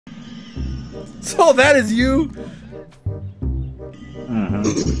So that is you? Mm-hmm.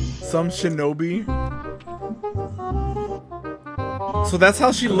 Some Shinobi? So that's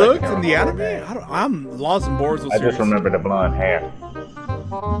how she looked in the anime? I'm lost in Boruto series. I just remember the blonde hair.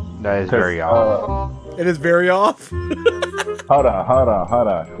 That is very off. It is very off? Hold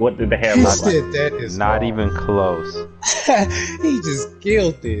on. What did the hair look like? That is not even close. He just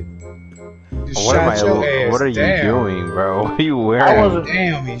killed it. What are you doing, bro? What are you wearing?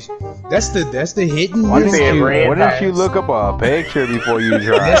 Damn, that's the hidden. Why didn't you look up a picture before you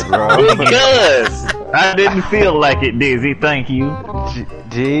drive, bro? Because I didn't feel like it, Dizzy. Thank you.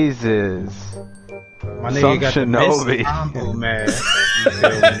 Jesus. My nigga got Shinobi. Combo, man.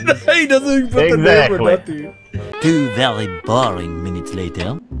 He doesn't even put the name or nothing. 2 very boring minutes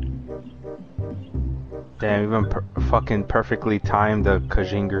later. Damn, even fucking perfectly timed the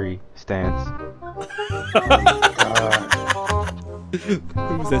Kajingiri stance.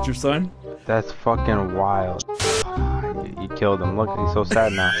 Was that your son? That's fucking wild. You killed him. Look, he's so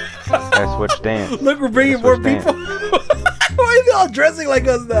sad now. Gotta switch stance. Look, we're bringing more people. Why are they all dressing like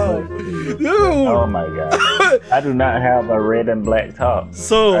us now? Dude. Oh my god. I do not have a red and black top.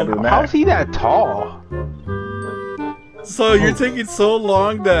 So, how's he that tall? So you're taking so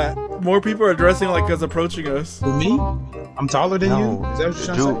long that more people are dressing like us approaching us. Who, me? I'm taller than you? Is that what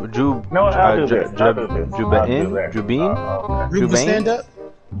you're trying to say? No, I'll do this. Ruben, stand up.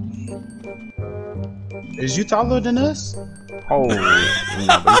 Is you taller than us? Oh, no,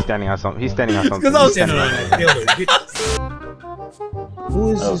 he's standing on something. He's standing on something. Because I was standing on that pillar.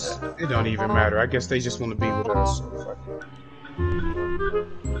 Who is this? It don't even matter. I guess they just want to be with us. So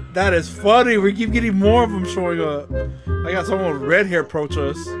that is funny. We keep getting more of them showing up. I got someone with red hair approach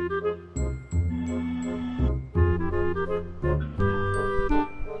us.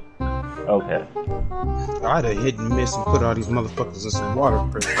 Okay. I'd have hit and miss and put all these motherfuckers in some water.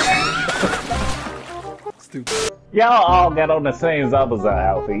 Stupid. Y'all all got on the same Zabuza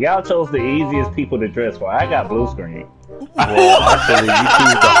outfit. Y'all chose the easiest people to dress for. I got blue screen. Well, actually, you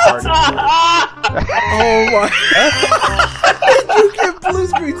choose the hardest. Oh my! You get blue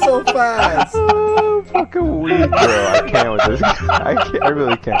screen so fast. Oh, fucking weak, bro. I can't with this. I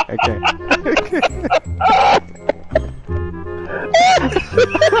really can't. I can't.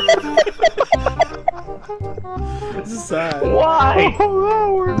 This is sad. Why? A whole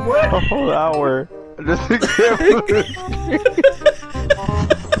hour. What? A whole hour. Just to get blue screen.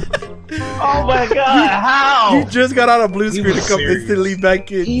 Oh my god, how? He just got out of blue screen to come instantly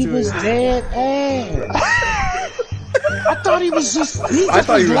back into He was dead ass. I thought he was just. I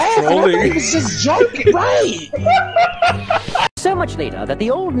thought he was trolling. He was just joking, right? So much later that the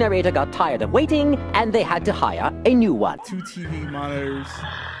old narrator got tired of waiting and they had to hire a new one. 2 TV monitors,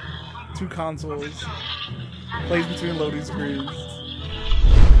 2 consoles, plays between loading screens.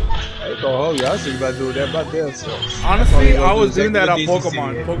 Oh, y'all should about doing that by themselves. Honestly, I was doing that on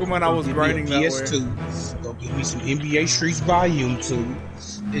Pokemon. Pokemon, I was grinding that way. PS2. Go give me some NBA Streets Volume 2.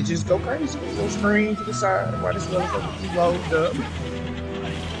 And just go crazy. Go screen to the side while this motherfucker keep loaded up.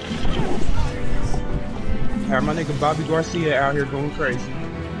 Alright, my nigga Bobby Garcia out here going crazy.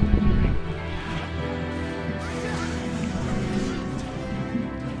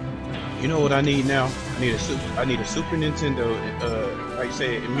 You know what I need now? I need a Super Nintendo, how you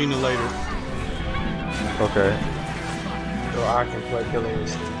say it, emulator. Okay. So I can play Killer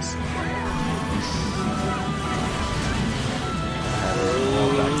Instincts.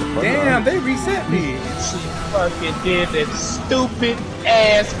 Damn, they reset me. She fucking did that stupid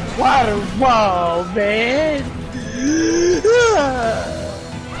ass water wall, man.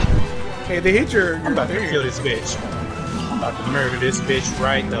 Hey, they hit your I'm about to kill this bitch. I'm about to murder this bitch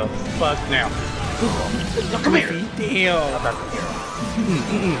right the fuck now. Come here. Damn. I'm about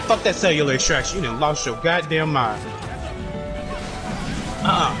to fuck that cellular extraction. You done lost your goddamn mind.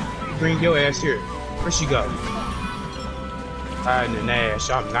 Bring your ass here. Where'd she go? Hiding in ash.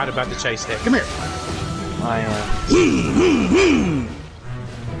 I'm not about to chase that. Come here. I am.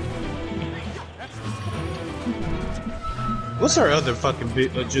 What's her other fucking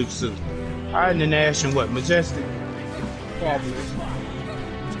bit of jutsu? Hiding in ash and what? Majestic? Probably.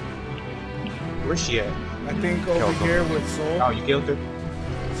 Where's she at? I think over here with Soul. Oh, you killed her?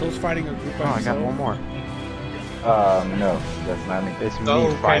 Soul's fighting a group. Oh, I got one more. No, that's not me. It's Oh, me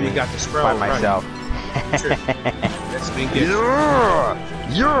okay, fighting we got the scroll, by right. myself. Let's begin.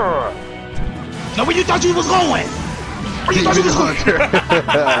 Yeah. No, where you thought you was going? Where you thought you was going?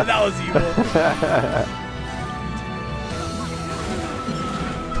 That was evil.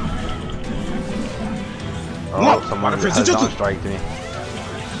 Oh, someone has not striked me.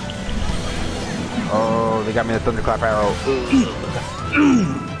 Oh, they got me the thunderclap arrow.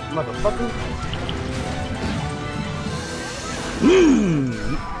 Motherfucker.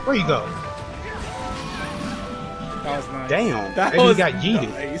 Where you go? That was nice. Damn. That And was he got yeeted.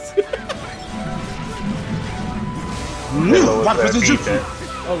 nice. What was the juice?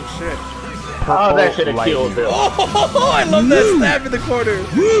 Oh shit. Oh, that should have killed him. Oh, I love that stab in the corner.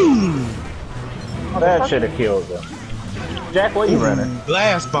 That should have killed him. Jack, where you running?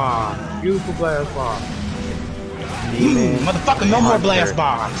 Blast bomb. Beautiful blast bomb. Motherfucker, no more blast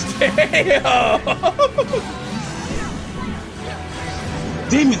bombs. Damn.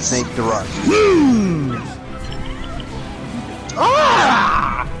 Demon Snake to rush.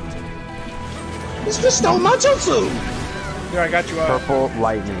 Ah! This just stole my jutsu. Here, I got you up. Purple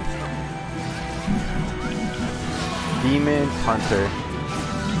lightning. Demon hunter.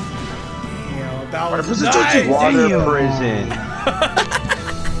 Yeah, that was was nice. it? Water Damn. prison.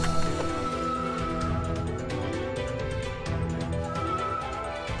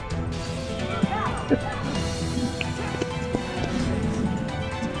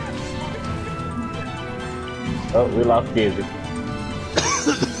 Oh, we lost Dizzy.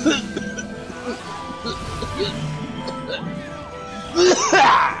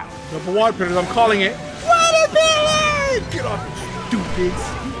 Number one, Pitters, I'm calling it. Watermelon! Get off, you stupids.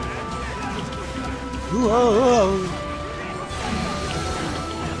 Whoa.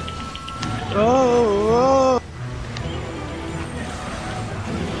 Oh.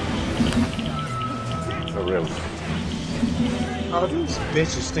 For real. Oh, these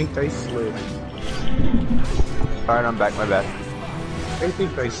bitches think they slick. Alright, I'm back, my bad. They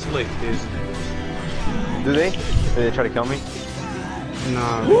think they slick, this. Do they? Did they try to kill me?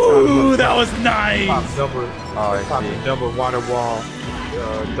 Nah. Ooh, that was nice. Pop double. Oh, I Pop see. a double water wall.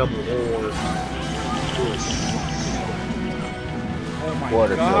 Double ore. Oh my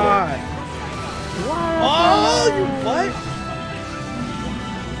Water god. Oh, you what?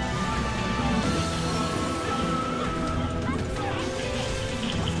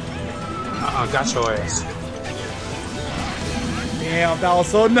 Got your ass. Damn, that was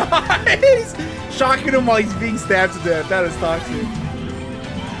so nice. Shocking him while he's being stabbed to death. That is toxic.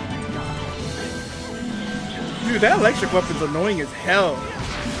 Dude, that electric weapon's annoying as hell.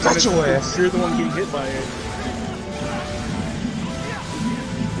 Got your ass. You're the one getting hit by it.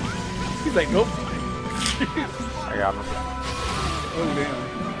 He's like, nope. I got him. Oh,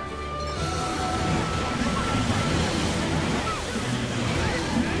 damn.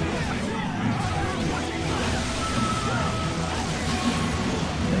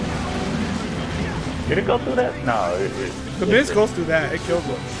 Did it go through that? No. The mist goes through that. It kills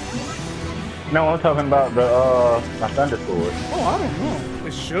him. No, I'm talking about the my thunder sword. Oh, I don't know.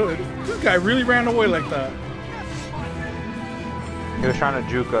 It should. This guy really ran away like that. He was trying to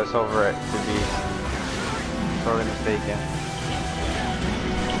juke us over it to be totally mistaken.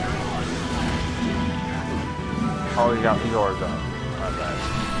 Oh, he got yours on. My bad.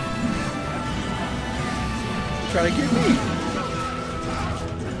 Try to get me.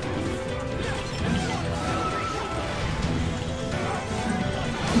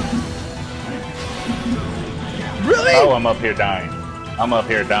 Really? Oh, I'm up here dying. I'm up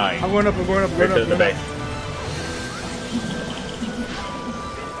here dying. I'm going up, I'm going up, I'm Right going to up. the going base. up.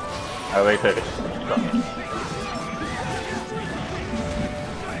 Oh, they took it.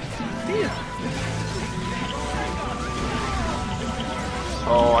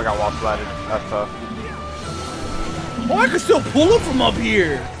 Oh, I got wall splatted. That's tough. Oh, I can still pull him from up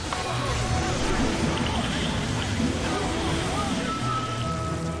here.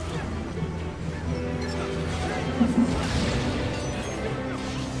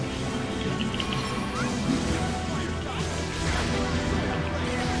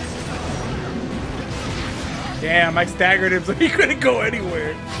 Damn, I staggered him so he couldn't go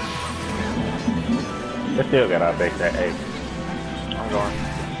anywhere. They still got our base at 8. I'm going.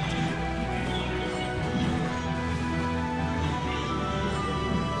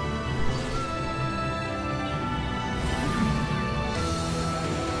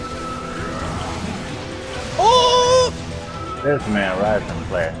 Oh! This man rising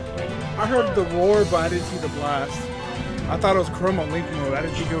flash. I heard the roar, but I didn't see the blast. I thought it was Chroma Link mode. I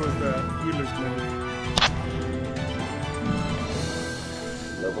didn't think it was the healer's mode.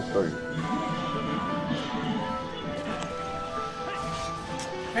 Level 3.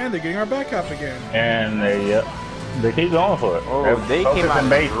 And they're getting our back up again. And they keep going for it. Oh, They're they came focusing out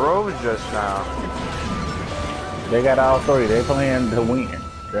base. of droves just now. They got all 3. They playing to win.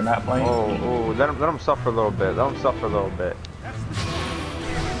 They're not playing. Oh, let them suffer a little bit. Let them suffer a little bit.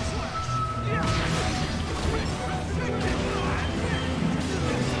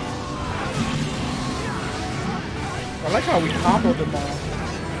 I like how we comboed them all.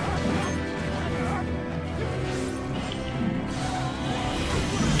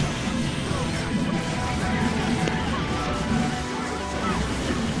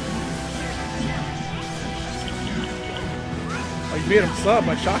 made him sub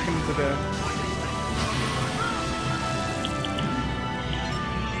by shocking him to death.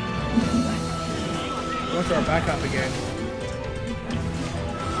 Went to our back half again.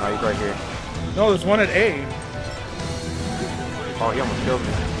 Oh, he's right here. No, there's one at A. Oh, he almost killed me.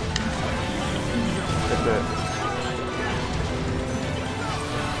 That's it.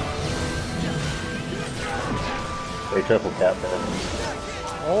 They triple capped that.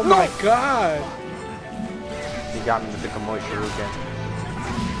 Oh my god! He got me with the Kamui Shuriken.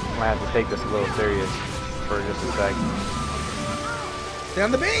 I'm gonna have to take this a little serious for just a sec. Stay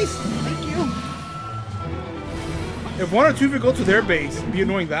on the base! Thank you! If one or two of you go to their base, it'd be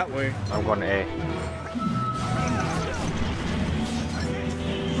annoying that way. I'm going to A.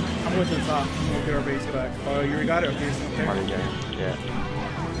 I'm going to the top. We'll get our base back. Oh, you already got it? Okay, so okay. Yeah.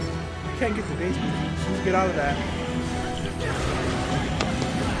 You can't get the base, just get out of that.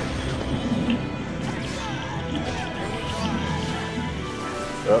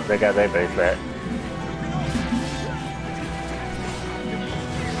 Oh, they got their base back.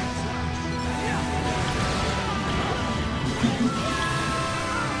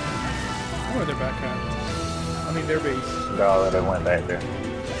 Where they're back at? I mean, their base. No, they went back there.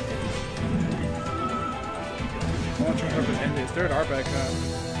 I want to try to end this. They're at our back half.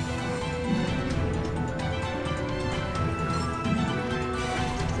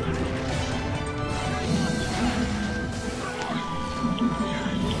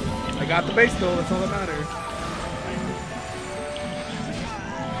 I got the base though, that's all that matters.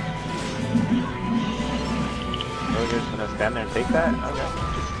 We're just gonna stand there and take that? Okay.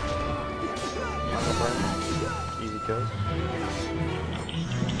 Easy kills.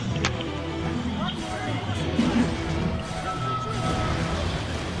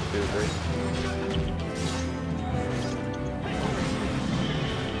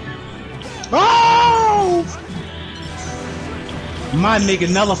 Oh! My nigga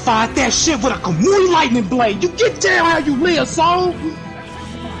nullified that shit with a Kamui lightning blade. You can tell how you live, son.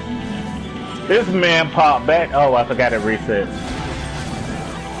 This man popped back. Oh, I forgot to reset.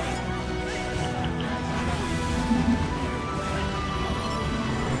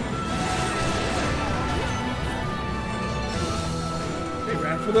 They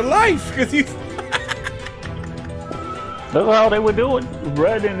ran for their life because he's. Look how they were doing,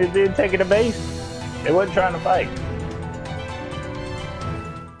 running and then taking the base. They wasn't trying to fight.